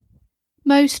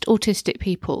most autistic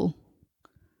people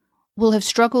will have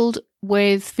struggled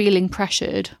with feeling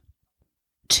pressured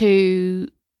to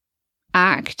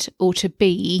act or to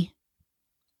be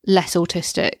less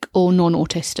autistic or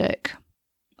non-autistic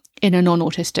in a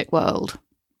non-autistic world.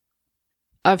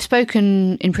 I've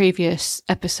spoken in previous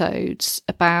episodes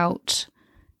about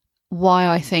why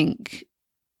I think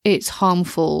it's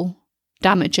harmful,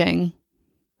 damaging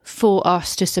for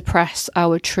us to suppress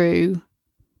our true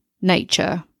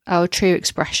nature, our true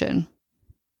expression,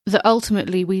 that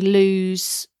ultimately we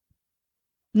lose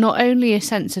not only a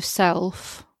sense of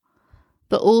self,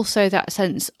 but also that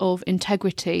sense of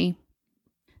integrity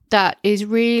that is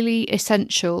really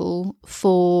essential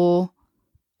for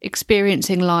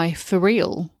experiencing life for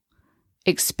real,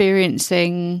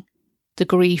 experiencing the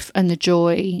grief and the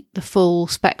joy, the full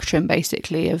spectrum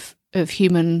basically of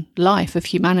human life, of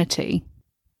humanity.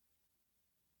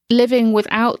 Living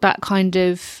without that kind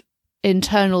of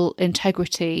internal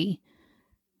integrity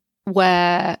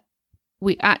where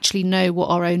we actually know what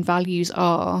our own values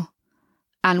are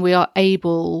and we are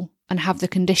able and have the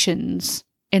conditions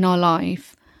in our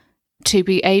life to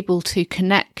be able to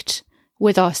connect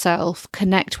with ourselves,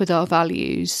 connect with our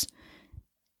values,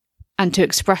 and to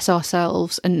express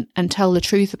ourselves and tell the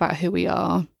truth about who we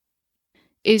are,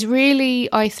 is really,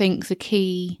 I think, the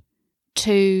key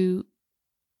to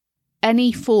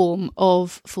any form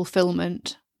of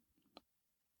fulfillment.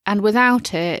 And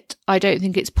without it, I don't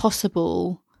think it's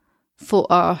possible for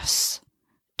us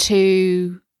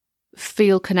to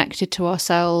feel connected to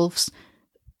ourselves,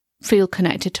 feel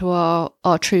connected to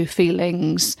our true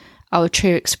feelings, our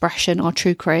true expression, our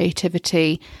true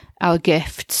creativity, our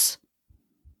gifts.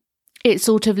 It's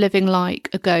sort of living like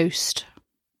a ghost.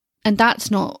 And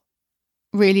that's not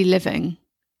really living,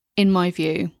 in my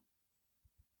view.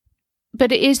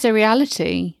 But it is the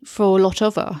reality for a lot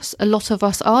of us. A lot of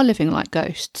us are living like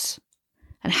ghosts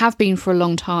and have been for a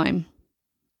long time.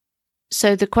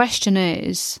 So the question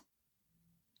is,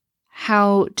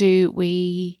 how do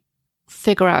we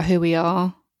figure out who we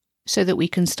are so that we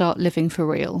can start living for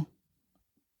real?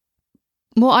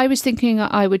 What I was thinking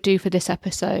I would do for this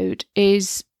episode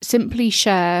is simply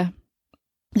share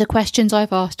the questions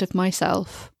I've asked of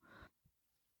myself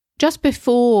just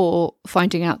before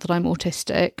finding out that I'm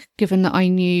autistic, given that I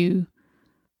knew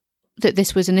that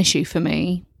this was an issue for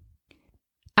me,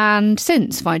 and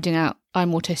since finding out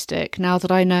I'm autistic, now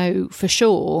that I know for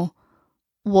sure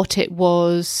what it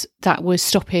was that was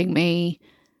stopping me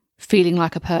feeling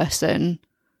like a person,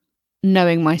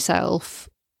 knowing myself,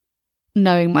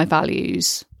 knowing my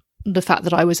values, the fact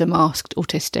that I was a masked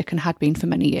autistic and had been for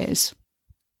many years.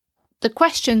 The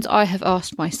questions I have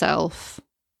asked myself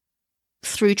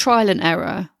through trial and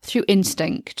error, through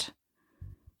instinct.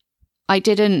 I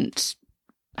didn't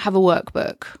have a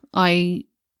workbook. I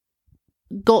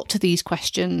got to these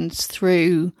questions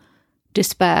through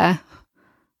despair,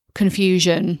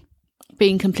 confusion,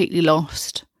 being completely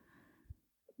lost.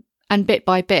 And bit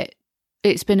by bit,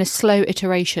 it's been a slow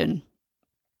iteration.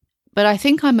 But I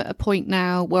think I'm at a point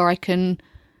now where I can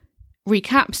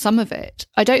recap some of it.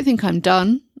 I don't think I'm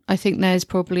done. I think there's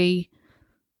probably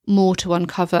more to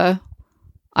uncover.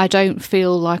 I don't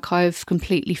feel like I've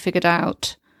completely figured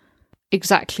out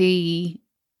exactly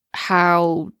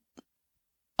how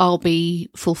I'll be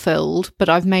fulfilled, but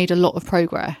I've made a lot of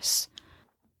progress.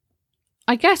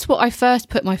 I guess what I first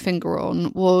put my finger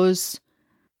on was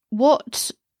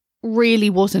what really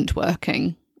wasn't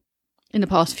working in the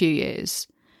past few years,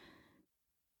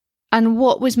 and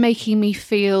what was making me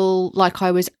feel like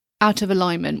I was out of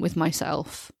alignment with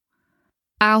myself,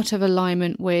 out of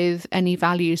alignment with any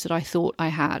values that I thought I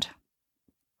had.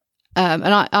 And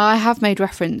I have made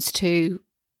reference to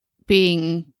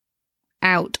being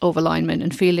out of alignment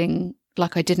and feeling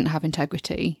like I didn't have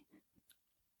integrity.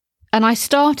 And I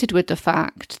started with the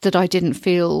fact that I didn't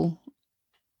feel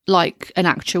like an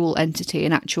actual entity,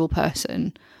 an actual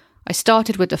person. I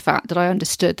started with the fact that I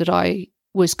understood that I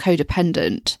was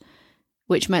codependent,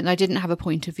 which meant I didn't have a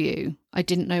point of view. I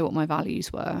didn't know what my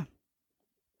values were.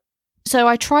 So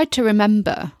I tried to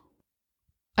remember.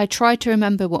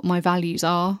 What my values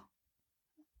are.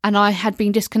 And I had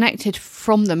been disconnected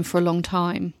from them for a long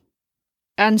time.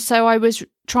 And so I was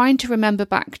trying to remember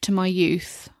back to my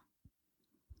youth.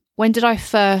 When did I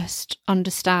first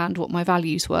understand what my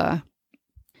values were?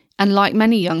 And like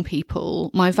many young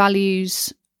people, my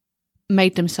values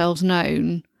made themselves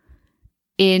known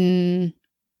in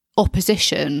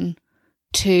opposition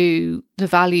to the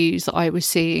values that I was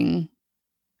seeing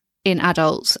in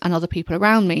adults and other people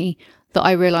around me that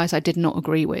I realised I did not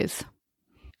agree with.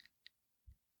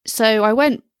 So I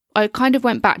went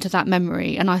back to that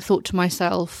memory, and I thought to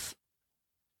myself,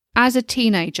 as a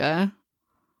teenager,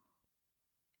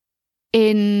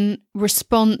 in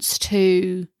response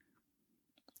to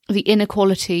the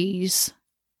inequalities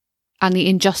and the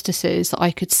injustices that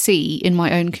I could see in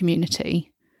my own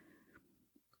community,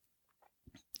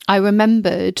 I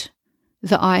remembered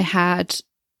that I had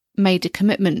made a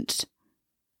commitment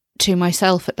to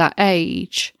myself at that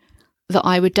age that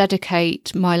I would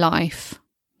dedicate my life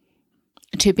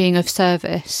to being of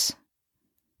service,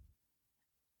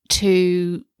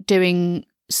 to doing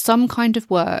some kind of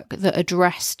work that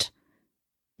addressed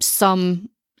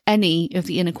any of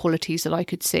the inequalities that I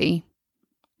could see,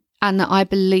 and that I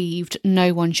believed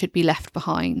no one should be left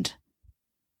behind.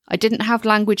 I didn't have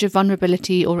language of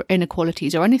vulnerability or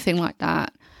inequalities or anything like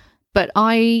that, but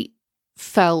I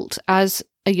felt as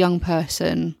a young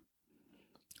person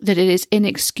that it is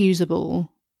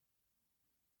inexcusable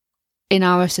in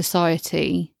our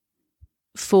society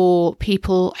for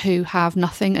people who have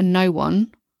nothing and no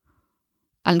one,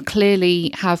 and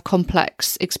clearly have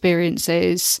complex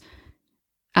experiences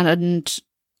and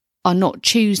are not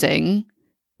choosing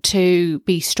to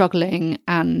be struggling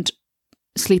and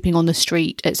sleeping on the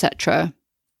street, etc.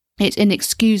 It's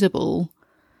inexcusable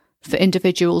for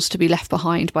individuals to be left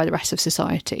behind by the rest of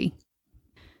society.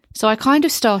 So I kind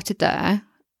of started there,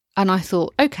 and I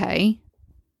thought, okay,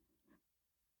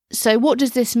 so what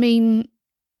does this mean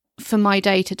for my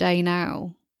day-to-day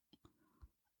now?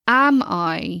 Am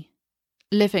I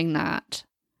living that?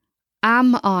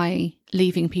 Am I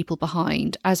leaving people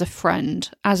behind as a friend,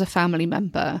 as a family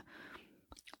member,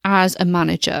 as a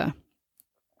manager?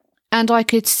 And I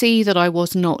could see that I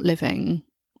was not living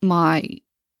my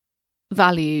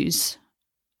values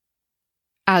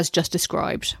as just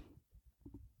described.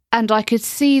 And I could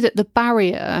see that the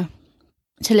barrier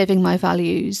to living my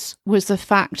values was the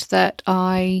fact that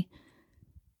I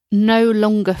no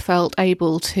longer felt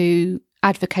able to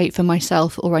advocate for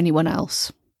myself or anyone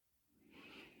else.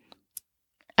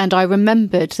 And I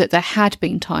remembered that there had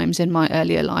been times in my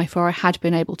earlier life where I had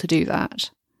been able to do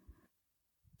that.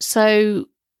 So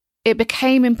it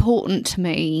became important to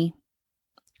me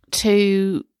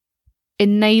to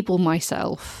enable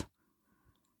myself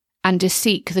and to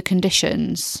seek the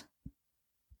conditions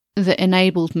that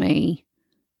enabled me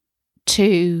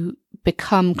to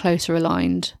become closer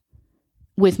aligned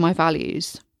with my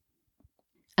values.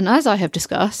 And as I have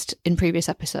discussed in previous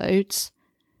episodes,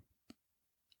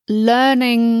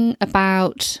 learning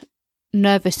about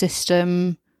nervous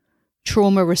system,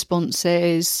 trauma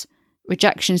responses,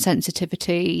 rejection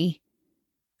sensitivity,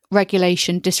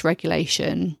 regulation,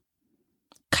 dysregulation,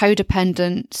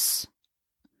 codependence,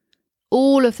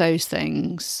 all of those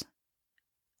things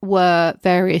were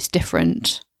various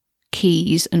different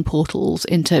keys and portals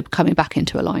into coming back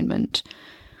into alignment.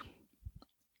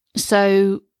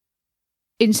 So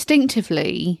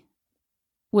instinctively,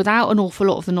 without an awful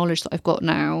lot of the knowledge that I've got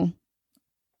now,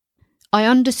 I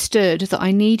understood that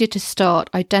I needed to start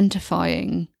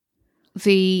identifying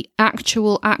the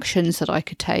actual actions that I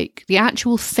could take, the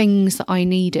actual things that I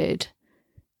needed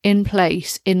in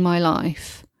place in my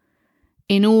life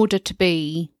in order to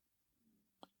be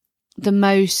the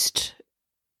most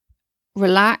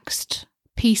relaxed,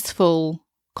 peaceful,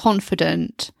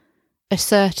 confident,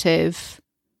 assertive,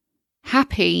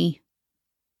 happy,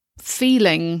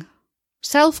 feeling,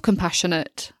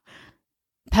 self-compassionate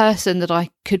person that I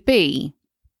could be.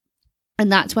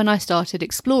 And that's when I started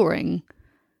exploring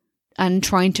and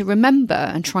trying to remember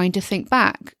and trying to think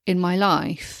back in my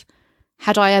life.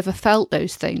 Had I ever felt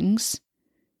those things?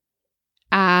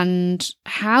 And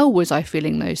how was I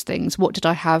feeling those things? What did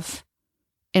I have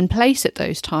in place at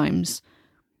those times?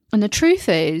 And the truth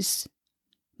is,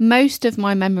 most of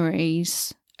my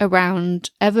memories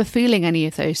around ever feeling any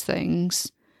of those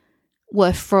things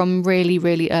were from really,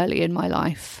 really early in my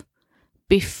life,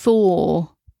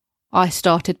 before I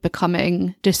started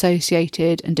becoming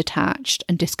dissociated and detached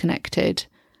and disconnected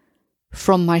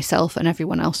from myself and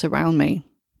everyone else around me.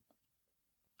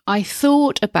 I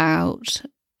thought about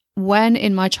when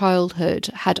in my childhood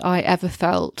had I ever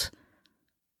felt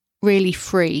really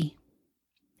free.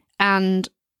 And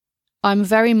I'm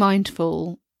very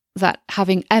mindful that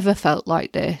having ever felt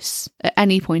like this at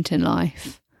any point in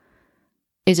life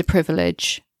is a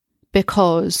privilege,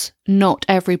 because not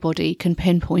everybody can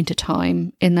pinpoint a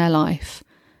time in their life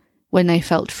when they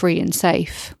felt free and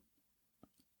safe,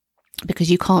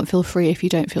 because you can't feel free if you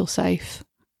don't feel safe.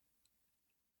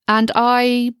 And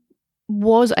I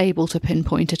was able to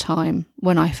pinpoint a time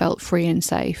when I felt free and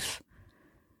safe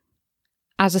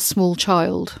as a small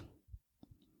child.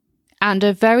 And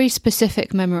a very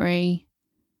specific memory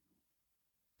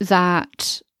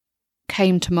that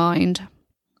came to mind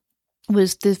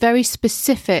was the very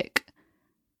specific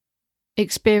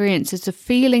experiences of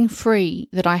feeling free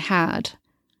that I had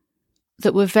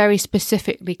that were very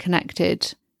specifically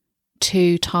connected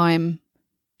to time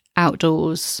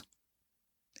outdoors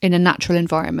in a natural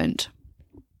environment.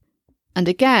 And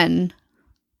again,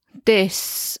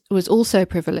 this was also a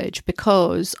privilege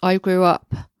because I grew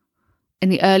up in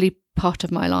the early part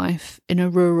of my life in a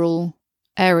rural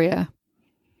area.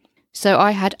 So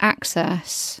I had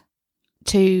access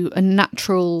to a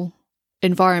natural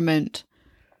environment.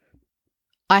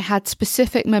 I had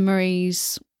specific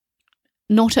memories,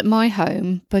 not at my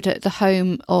home, but at the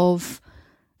home of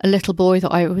a little boy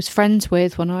that I was friends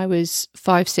with when I was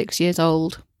 5-6 years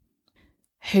old,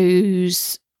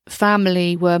 whose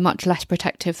family were much less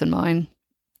protective than mine,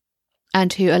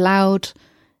 and who allowed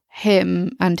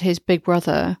him and his big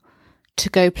brother to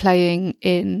go playing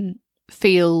in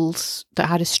fields that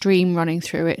had a stream running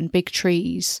through it and big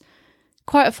trees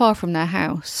quite far from their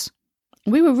house.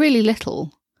 We were really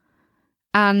little,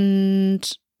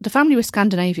 and the family was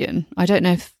Scandinavian. I don't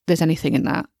know if there's anything in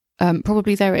that.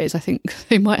 Probably there is. I think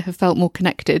they might have felt more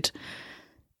connected.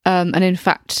 And in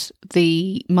fact,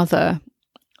 the mother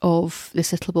of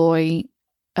this little boy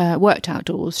worked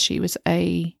outdoors. She was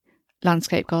a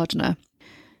landscape gardener.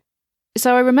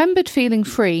 So I remembered feeling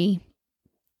free,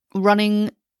 running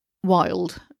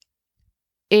wild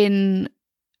in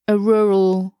a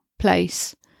rural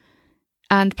place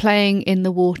and playing in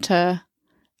the water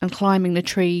and climbing the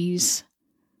trees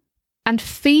and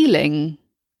feeling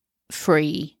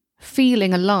free,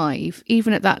 feeling alive,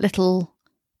 even at that little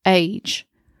age.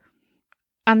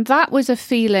 And that was a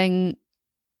feeling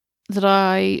that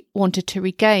I wanted to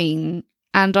regain.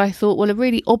 And I thought, well, a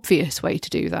really obvious way to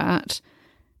do that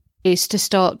is to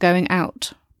start going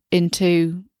out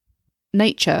into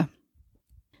nature.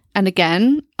 And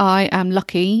again, I am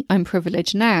lucky, I'm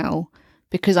privileged now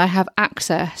because I have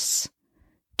access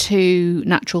to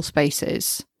natural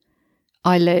spaces.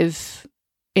 I live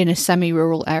in a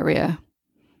semi-rural area.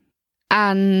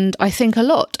 And I think a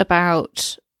lot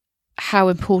about how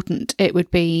important it would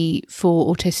be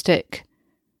for autistic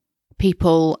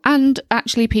people and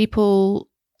actually people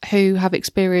who have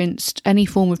experienced any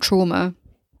form of trauma,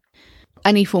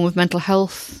 any form of mental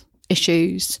health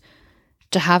issues,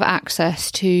 to have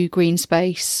access to green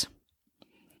space,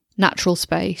 natural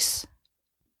space.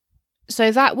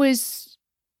 So that was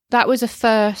a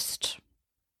first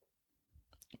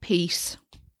piece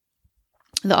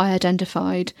that I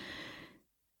identified.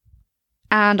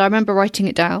 And I remember writing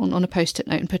it down on a post-it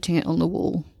note and putting it on the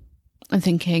wall and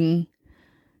thinking,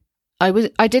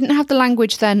 I didn't have the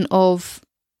language then of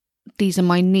these are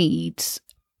my needs.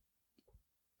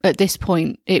 At this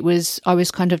point, I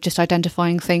was kind of just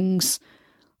identifying things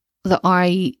that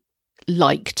I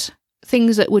liked,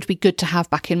 things that would be good to have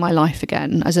back in my life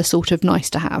again as a sort of nice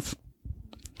to have.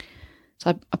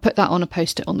 So I put that on a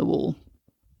post-it on the wall.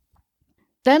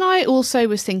 Then I also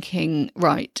was thinking,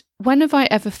 right, when have I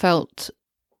ever felt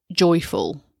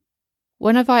joyful?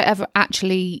 When have I ever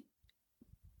actually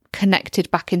connected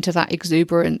back into that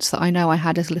exuberance that I know I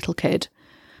had as a little kid?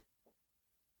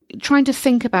 Trying to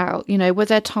think about, were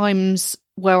there times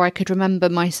where I could remember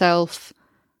myself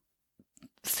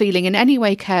feeling in any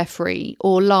way carefree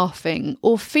or laughing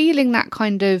or feeling that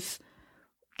kind of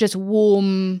just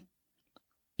warm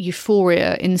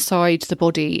euphoria inside the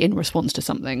body in response to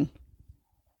something?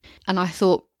 And I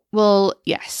thought, well,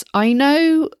 yes, I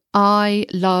know I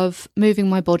love moving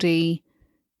my body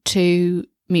to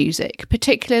music,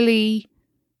 particularly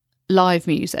live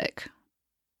music.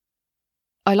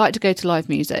 I like to go to live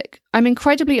music. I'm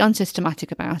incredibly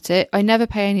unsystematic about it. I never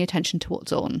pay any attention to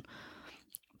what's on.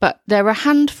 But there are a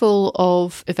handful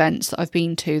of events that I've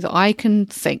been to that I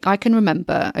can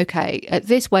remember, okay, at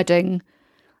this wedding,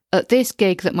 at this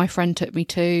gig that my friend took me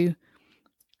to,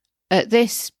 at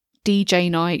this DJ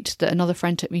night that another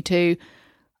friend took me to,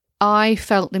 I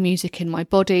felt the music in my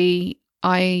body.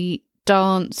 I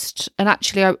danced, and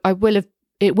actually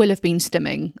it will have been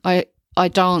stimming. I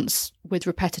dance with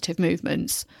repetitive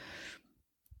movements,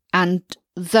 and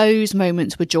those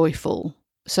moments were joyful.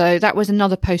 So that was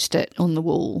another post-it on the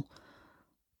wall.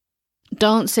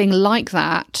 Dancing like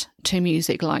that to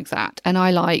music like that. And I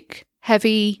like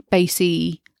heavy,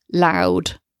 bassy,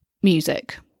 loud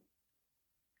music.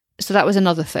 So that was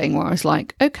another thing where I was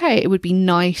like, okay, it would be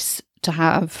nice to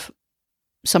have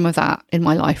some of that in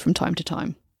my life from time to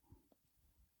time.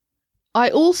 I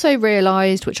also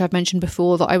realised, which I've mentioned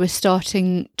before, that I was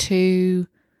starting to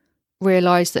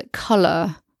realise that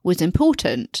colour was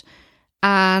important.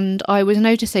 And I was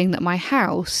noticing that my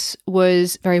house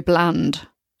was very bland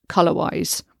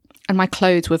colour-wise, and my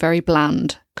clothes were very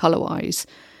bland colour-wise.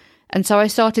 And so I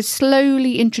started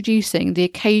slowly introducing the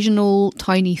occasional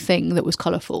tiny thing that was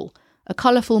colourful. A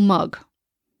colourful mug,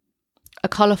 a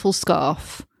colourful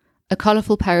scarf, a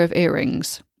colourful pair of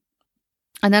earrings.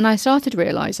 And then I started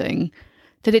realising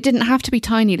that it didn't have to be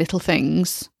tiny little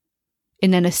things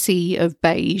in then a sea of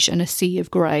beige and a sea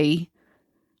of grey.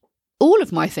 All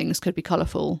of my things could be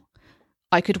colourful.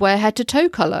 I could wear head to toe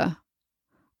colour.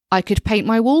 I could paint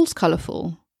my walls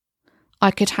colourful.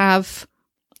 I could have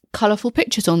colourful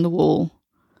pictures on the wall.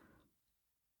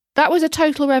 That was a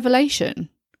total revelation.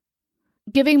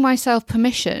 Giving myself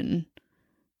permission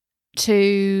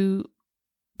to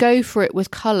go for it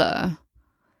with colour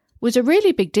was a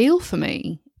really big deal for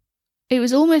me. It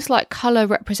was almost like colour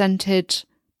represented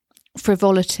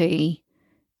frivolity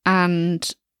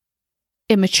and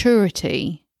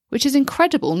immaturity, which is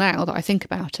incredible now that I think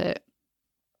about it.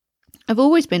 I've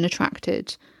always been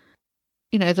attracted,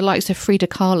 the likes of Frida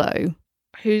Kahlo,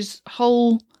 whose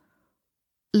whole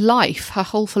life, her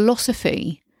whole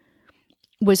philosophy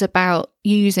was about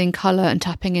using colour and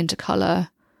tapping into colour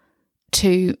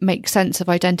to make sense of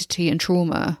identity and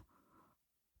trauma.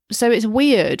 So it's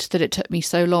weird that it took me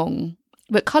so long,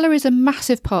 but colour is a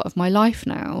massive part of my life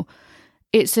now.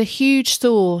 It's a huge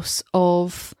source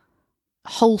of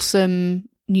wholesome,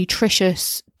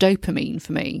 nutritious dopamine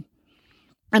for me.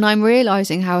 And I'm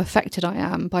realising how affected I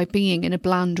am by being in a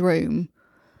bland room.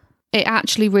 It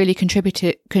actually really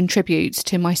contributes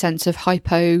to my sense of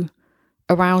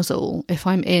hypo-arousal if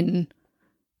I'm in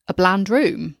a bland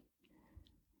room.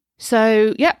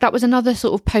 So, that was another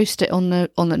sort of post-it on the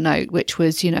note, which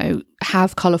was,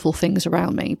 have colourful things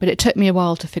around me. But it took me a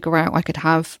while to figure out I could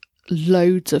have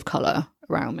loads of colour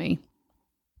around me.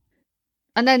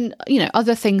 And then,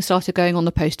 other things started going on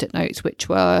the post-it notes, which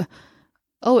were,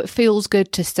 it feels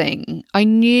good to sing. I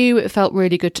knew it felt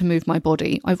really good to move my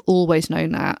body. I've always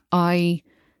known that. I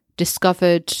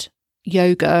discovered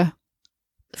yoga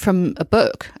from a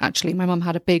book, actually. My mum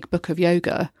had a big book of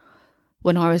yoga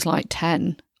when I was like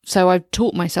 10. So I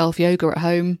taught myself yoga at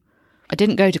home. I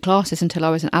didn't go to classes until I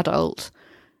was an adult,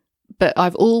 but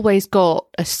I've always got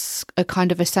a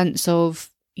kind of a sense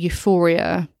of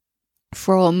euphoria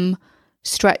from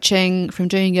stretching, from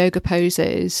doing yoga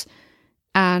poses,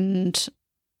 and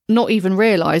not even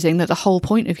realising that the whole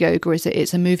point of yoga is that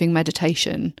it's a moving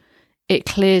meditation. It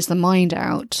clears the mind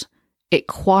out. It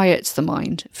quiets the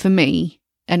mind. For me,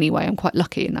 anyway, I'm quite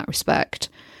lucky in that respect.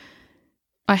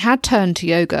 I had turned to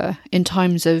yoga in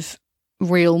times of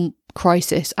real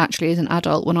crisis, actually, as an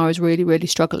adult, when I was really, really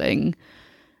struggling.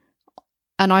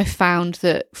 And I found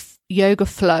that yoga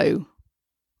flow,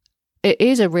 it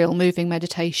is a real moving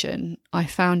meditation. I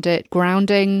found it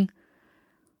grounding.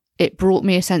 It brought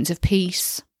me a sense of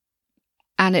peace.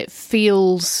 And it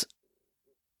feels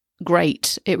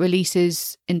great. It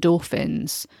releases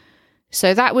endorphins.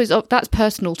 So that's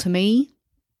personal to me.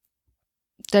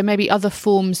 There may be other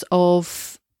forms of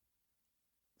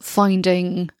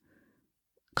finding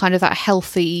kind of that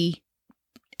healthy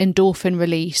endorphin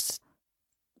release,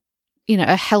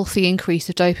 a healthy increase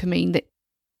of dopamine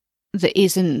that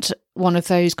isn't one of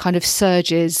those kind of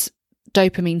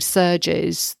dopamine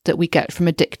surges that we get from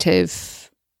addictive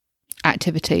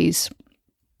activities.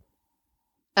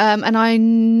 And I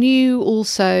knew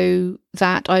also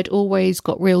that I'd always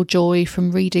got real joy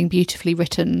from reading beautifully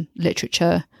written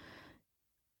literature.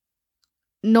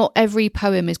 Not every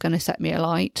poem is going to set me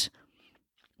alight,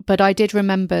 but I did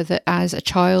remember that as a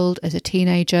child, as a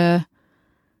teenager,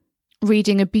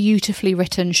 reading a beautifully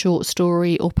written short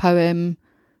story or poem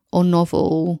or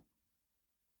novel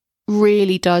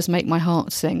really does make my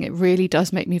heart sing. It really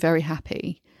does make me very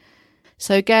happy.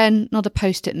 So again, another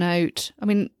post-it note.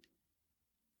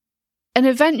 And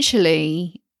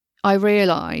eventually I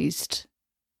realised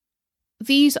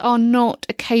these are not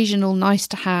occasional nice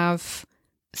to have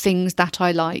things that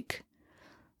I like.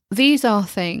 These are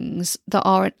things that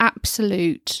are an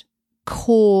absolute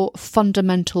core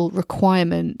fundamental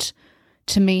requirement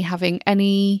to me having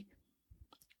any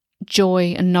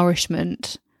joy and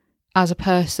nourishment as a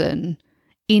person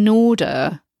in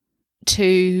order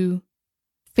to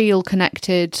feel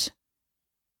connected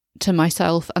to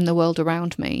myself and the world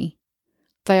around me.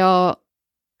 They are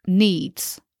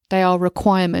needs. They are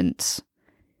requirements.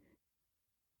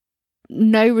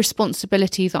 No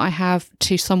responsibility that I have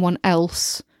to someone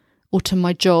else or to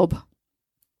my job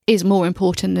is more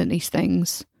important than these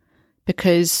things,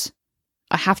 because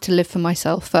I have to live for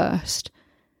myself first.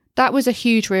 That was a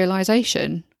huge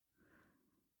realisation.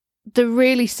 The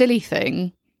really silly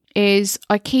thing is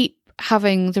I keep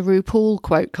having the RuPaul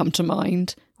quote come to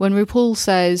mind when RuPaul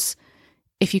says,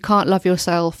 if you can't love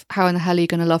yourself, how in the hell are you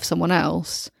going to love someone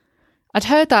else? I'd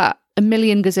heard that a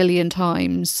million gazillion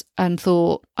times and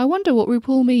thought, I wonder what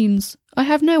RuPaul means. I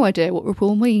have no idea what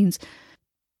RuPaul means.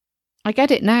 I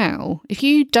get it now. If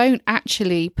you don't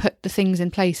actually put the things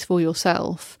in place for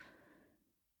yourself,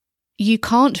 you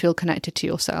can't feel connected to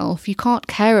yourself. You can't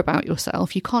care about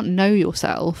yourself. You can't know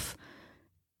yourself.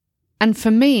 And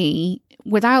for me,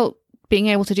 without being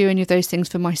able to do any of those things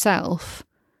for myself,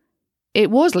 it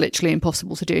was literally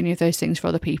impossible to do any of those things for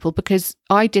other people because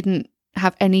I didn't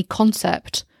have any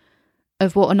concept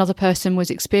of what another person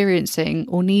was experiencing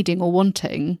or needing or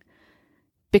wanting,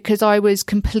 because I was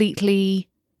completely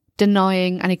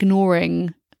denying and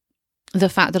ignoring the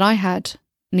fact that I had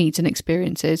needs and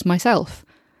experiences myself.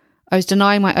 I was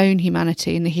denying my own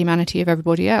humanity and the humanity of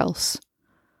everybody else.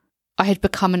 I had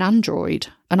become an android,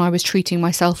 and I was treating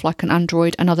myself like an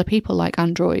android and other people like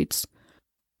androids.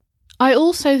 I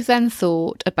also then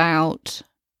thought about,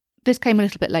 this came a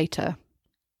little bit later,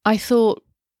 I thought,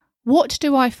 what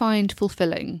do I find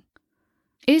fulfilling?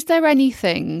 Is there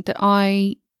anything that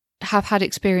I have had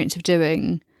experience of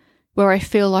doing where I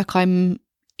feel like I'm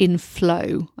in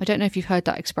flow? I don't know if you've heard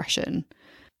that expression.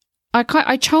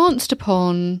 I chanced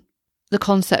upon the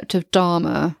concept of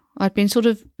Dharma. I'd been sort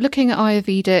of looking at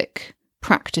Ayurvedic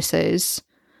practices,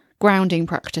 grounding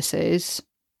practices,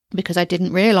 because I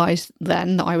didn't realise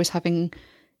then that I was having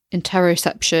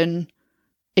interoception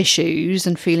issues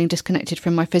and feeling disconnected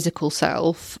from my physical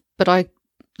self. But I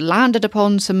landed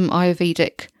upon some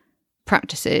Ayurvedic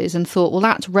practices and thought, well,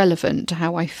 that's relevant to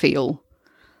how I feel.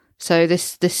 So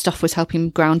this stuff was helping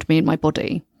ground me in my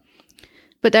body.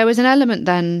 But there was an element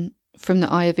then from the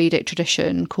Ayurvedic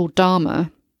tradition called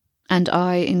Dharma, and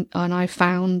I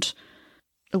found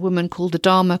a woman called the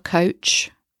Dharma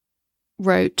Coach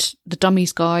wrote The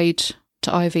Dummy's Guide to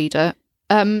Ayurveda.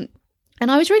 And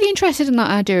I was really interested in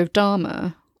that idea of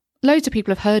Dharma. Loads of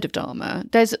people have heard of Dharma.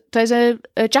 There's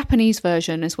a Japanese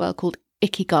version as well called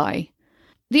Ikigai.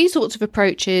 These sorts of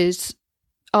approaches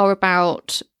are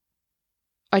about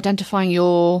identifying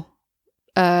your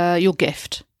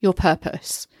gift, your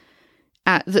purpose.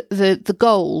 The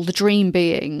goal, the dream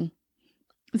being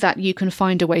that you can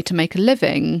find a way to make a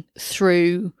living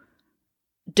through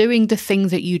doing the thing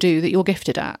that you do that you're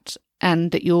gifted at,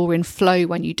 and that you're in flow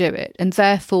when you do it. And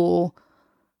therefore,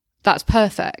 that's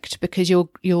perfect because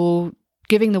you're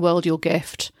giving the world your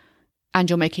gift and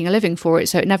you're making a living for it.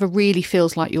 So it never really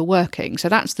feels like you're working. So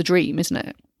that's the dream, isn't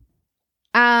it?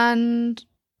 And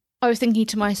I was thinking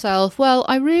to myself, well,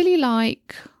 I really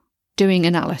like doing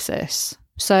analysis.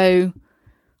 So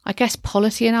I guess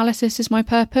policy analysis is my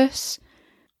purpose.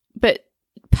 But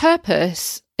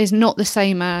purpose is not the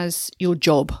same as your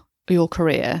job or your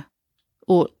career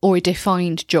or a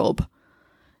defined job.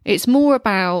 It's more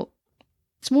about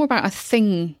a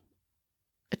thing,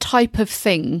 a type of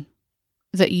thing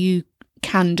that you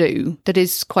can do that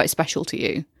is quite special to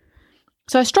you.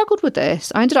 So I struggled with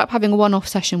this. I ended up having a one-off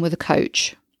session with a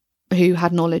coach who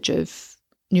had knowledge of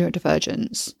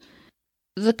neurodivergence.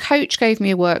 The coach gave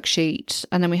me a worksheet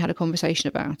and then we had a conversation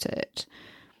about it.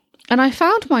 And I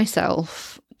found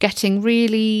myself getting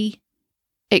really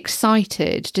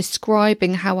excited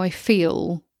describing how I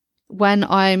feel when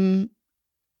I'm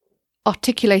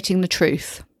articulating the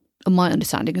truth and my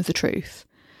understanding of the truth.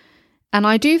 And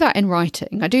I do that in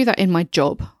writing. I do that in my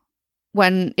job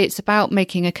when it's about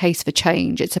making a case for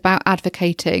change. It's about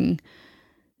advocating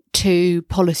to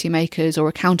policymakers or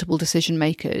accountable decision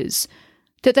makers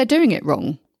that they're doing it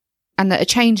wrong and that a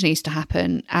change needs to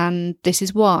happen. And this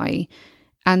is why.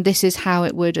 And this is how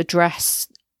it would address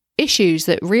issues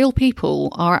that real people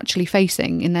are actually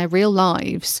facing in their real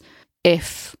lives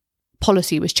if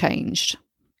policy was changed.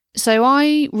 So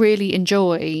I really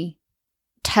enjoy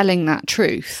telling that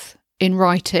truth in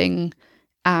writing,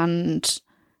 and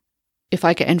if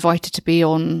I get invited to be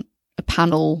on a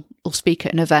panel or speak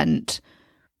at an event,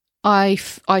 I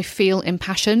feel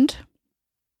impassioned.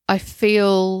 I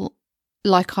feel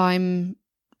like I'm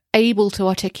able to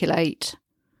articulate.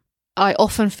 I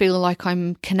often feel like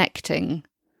I'm connecting.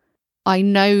 I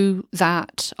know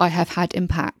that I have had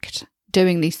impact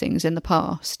doing these things in the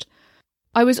past.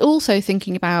 I was also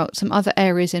thinking about some other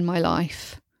areas in my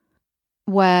life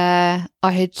where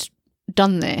I had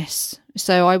done this.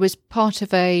 So I was part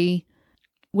of a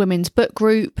women's book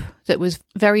group that was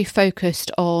very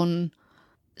focused on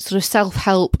sort of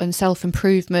self-help and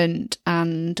self-improvement,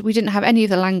 and we didn't have any of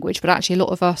the language, but actually a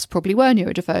lot of us probably were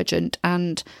neurodivergent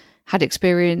and had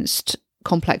experienced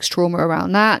complex trauma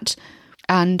around that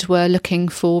and were looking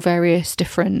for various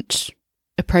different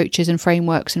approaches and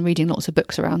frameworks and reading lots of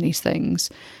books around these things.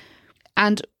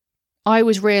 And I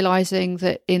was realising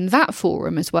that in that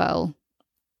forum as well,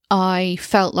 I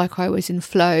felt like I was in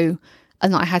flow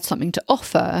and that I had something to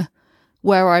offer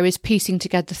where I was piecing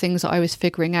together things that I was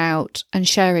figuring out and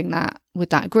sharing that with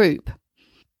that group.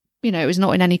 You know, it was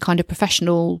not in any kind of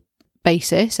professional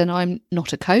basis, and I'm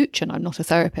not a coach and I'm not a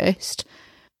therapist.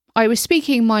 I was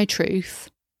speaking my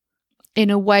truth in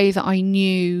a way that I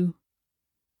knew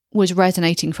was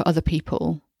resonating for other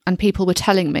people, and people were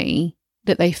telling me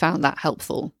that they found that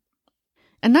helpful.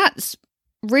 And that's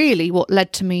really what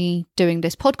led to me doing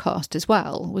this podcast as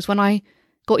well, was when I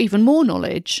got even more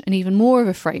knowledge and even more of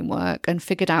a framework and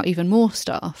figured out even more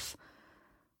stuff,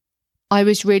 I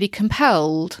was really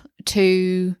compelled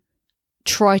to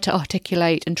try to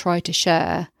articulate and try to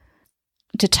share,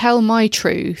 to tell my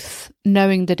truth,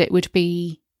 knowing that it would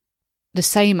be the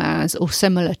same as or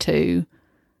similar to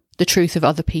the truth of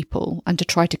other people, and to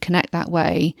try to connect that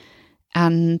way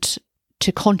and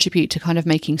to contribute to kind of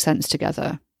making sense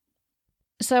together.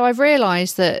 So I've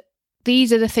realised that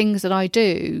these are the things that I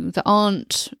do that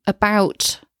aren't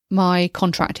about my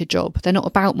contracted job. They're not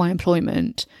about my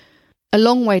employment. A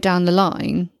long way down the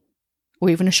line, or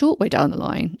even a short way down the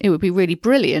line, it would be really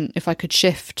brilliant if I could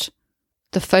shift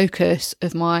the focus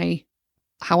of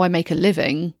how I make a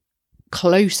living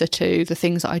closer to the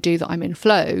things that I do that I'm in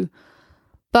flow.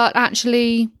 But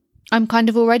actually, I'm kind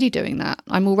of already doing that.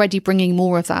 I'm already bringing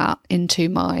more of that into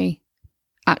my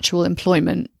actual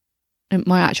employment,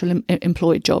 my actual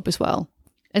employed job as well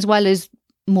as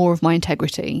more of my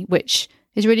integrity, which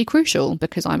is really crucial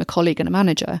because I'm a colleague and a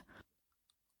manager.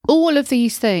 All of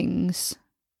these things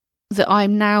that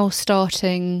I'm now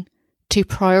starting to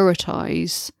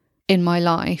prioritise in my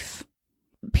life,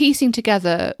 piecing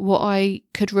together what I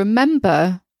could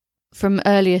remember from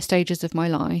earlier stages of my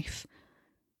life,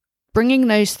 bringing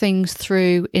those things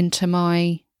through into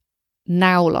my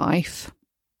now life,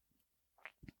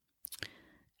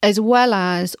 as well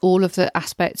as all of the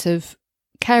aspects of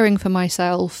caring for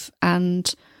myself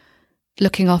and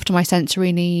looking after my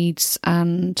sensory needs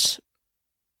and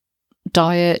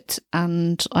diet.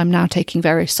 And I'm now taking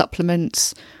various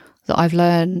supplements that I've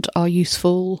learned are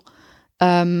useful.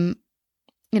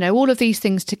 All of these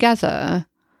things together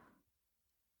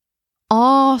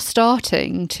are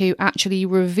starting to actually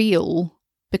reveal,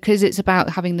 because it's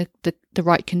about having the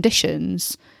right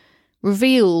conditions,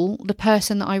 reveal the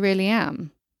person that I really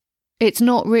am. It's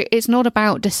not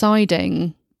about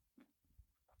deciding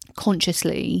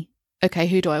consciously, okay,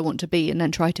 who do I want to be, and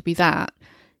then try to be that,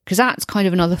 because that's kind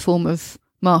of another form of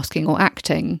masking or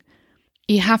acting.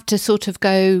 You have to sort of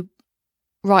go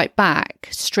right back,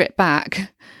 strip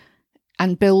back,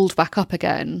 and build back up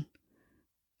again,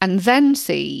 and then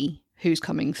see who's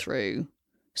coming through.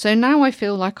 So now I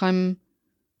feel like I'm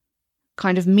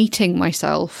kind of meeting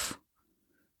myself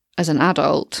as an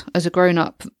adult, as a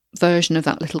grown-up version of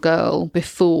that little girl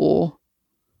before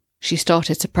she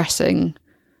started suppressing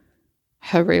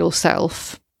her real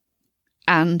self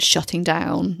and shutting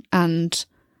down and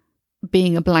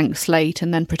being a blank slate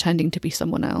and then pretending to be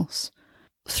someone else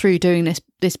through doing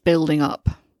this building up.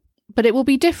 But it will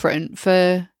be different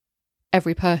for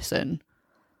every person.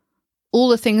 All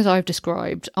the things I've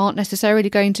described aren't necessarily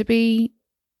going to be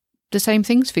the same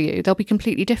things for you. They'll be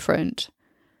completely different.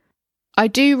 I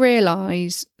do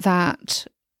realise that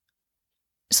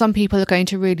some people are going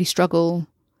to really struggle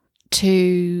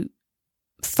to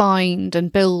find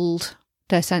and build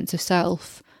their sense of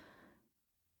self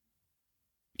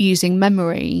using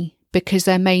memory, because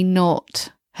there may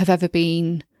not have ever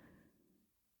been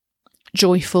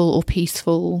joyful or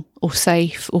peaceful or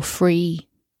safe or free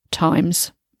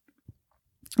times.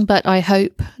 But I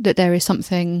hope that there is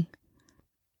something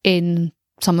in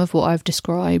some of what I've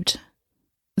described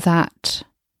that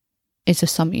is of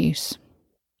some use.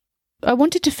 I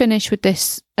wanted to finish with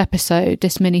this episode,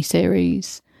 this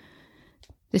mini-series,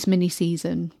 this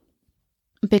mini-season,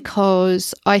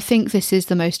 because I think this is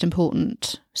the most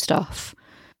important stuff.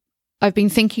 I've been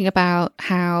thinking about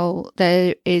how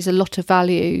there is a lot of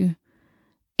value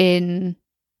in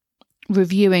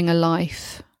reviewing a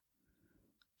life,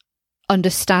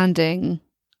 understanding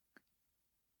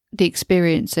the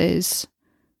experiences,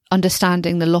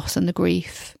 understanding the loss and the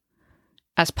grief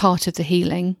as part of the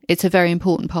healing. It's a very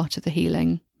important part of the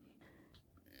healing.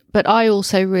 But I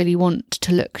also really want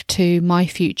to look to my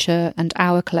future and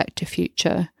our collective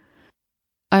future.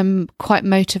 I'm quite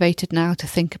motivated now to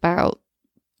think about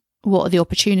what are the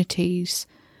opportunities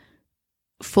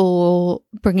for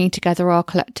bringing together our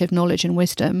collective knowledge and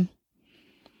wisdom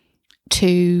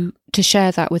to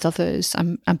share that with others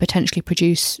and potentially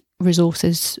produce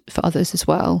resources for others as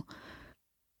well,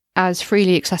 as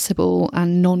freely accessible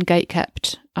and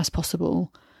non-gatekept as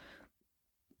possible.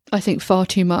 I think far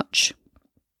too much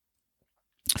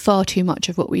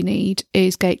of what we need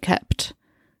is gatekept,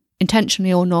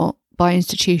 intentionally or not, by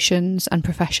institutions and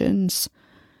professions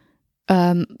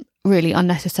really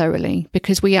unnecessarily,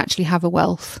 because we actually have a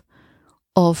wealth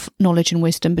of knowledge and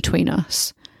wisdom between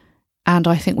us. And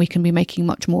I think we can be making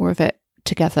much more of it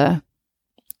together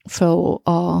for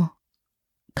our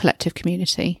collective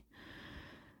community.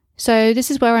 So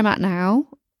this is where I'm at now.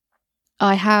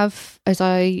 I have, as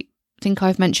I think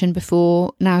I've mentioned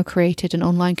before, now created an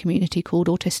online community called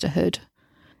Autistahood.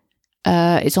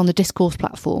 It's on the Discourse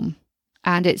platform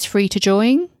and it's free to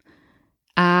join,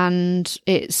 and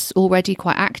it's already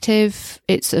quite active.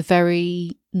 It's a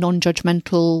very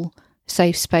non-judgmental,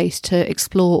 safe space to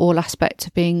explore all aspects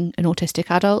of being an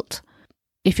autistic adult.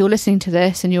 If you're listening to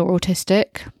this and you're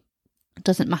autistic, it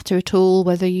doesn't matter at all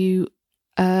whether you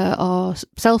are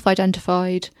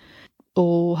self-identified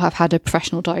or have had a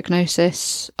professional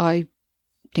diagnosis. I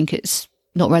think it's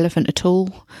not relevant at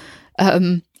all.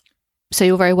 So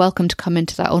you're very welcome to come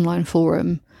into that online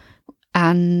forum.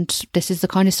 And this is the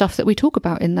kind of stuff that we talk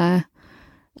about in there,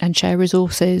 and share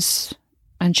resources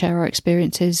and share our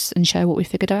experiences and share what we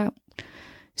figured out.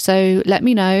 So let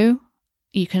me know.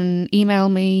 You can email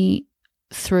me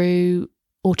through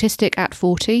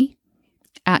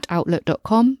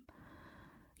autistic@40@outlook.com.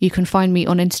 You can find me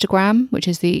on Instagram, which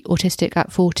is the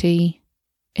autistic@40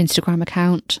 Instagram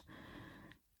account.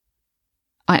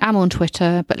 I am on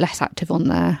Twitter, but less active on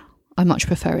there. I much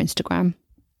prefer Instagram.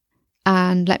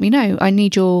 And let me know. I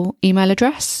need your email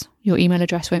address. Your email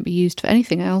address won't be used for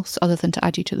anything else other than to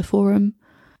add you to the forum.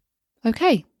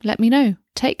 Okay, let me know.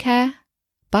 Take care.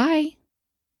 Bye.